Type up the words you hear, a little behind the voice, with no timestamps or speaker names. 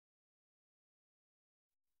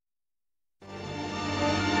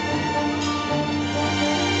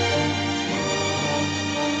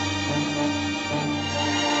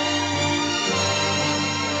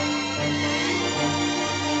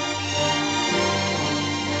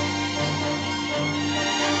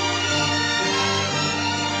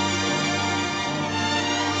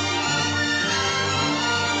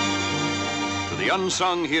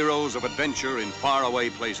unsung heroes of adventure in faraway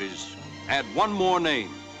places. Add one more name,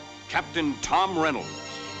 Captain Tom Reynolds.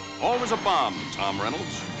 Always a bomb, Tom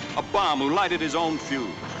Reynolds. A bomb who lighted his own fuse.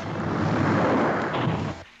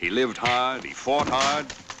 He lived hard, he fought hard,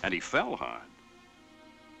 and he fell hard.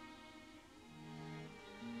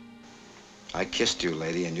 I kissed you,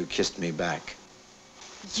 lady, and you kissed me back.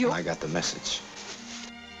 You? I got the message.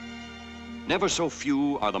 Never so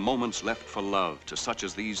few are the moments left for love to such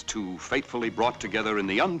as these two fatefully brought together in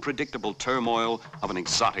the unpredictable turmoil of an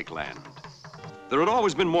exotic land. There had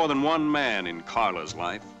always been more than one man in Carla's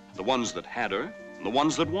life, the ones that had her and the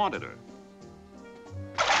ones that wanted her.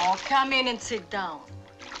 Oh, come in and sit down.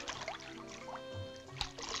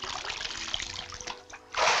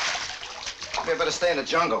 We better stay in the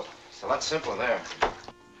jungle. It's a lot simpler there.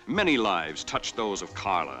 Many lives touched those of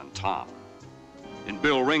Carla and Tom. In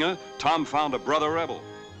Bill Ringer, Tom found a brother rebel.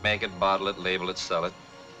 Make it, bottle it, label it, sell it.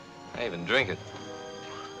 I even drink it.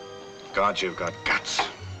 God, you've got guts.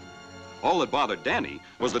 All that bothered Danny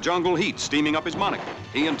was the jungle heat steaming up his monocle.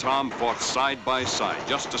 He and Tom fought side by side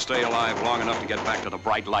just to stay alive long enough to get back to the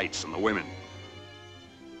bright lights and the women.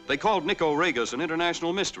 They called Nico Regas an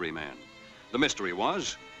international mystery man. The mystery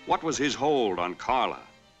was, what was his hold on Carla?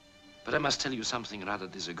 But I must tell you something rather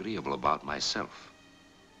disagreeable about myself.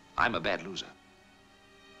 I'm a bad loser.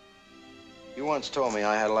 You once told me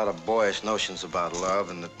I had a lot of boyish notions about love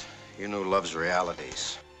and that you knew love's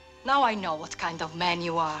realities. Now I know what kind of man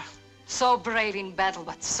you are. So brave in battle,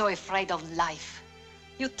 but so afraid of life.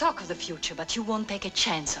 You talk of the future, but you won't take a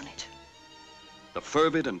chance on it. The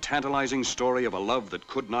fervid and tantalizing story of a love that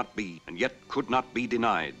could not be, and yet could not be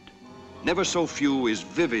denied. Never so few is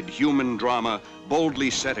vivid human drama boldly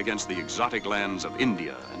set against the exotic lands of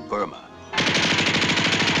India and Burma.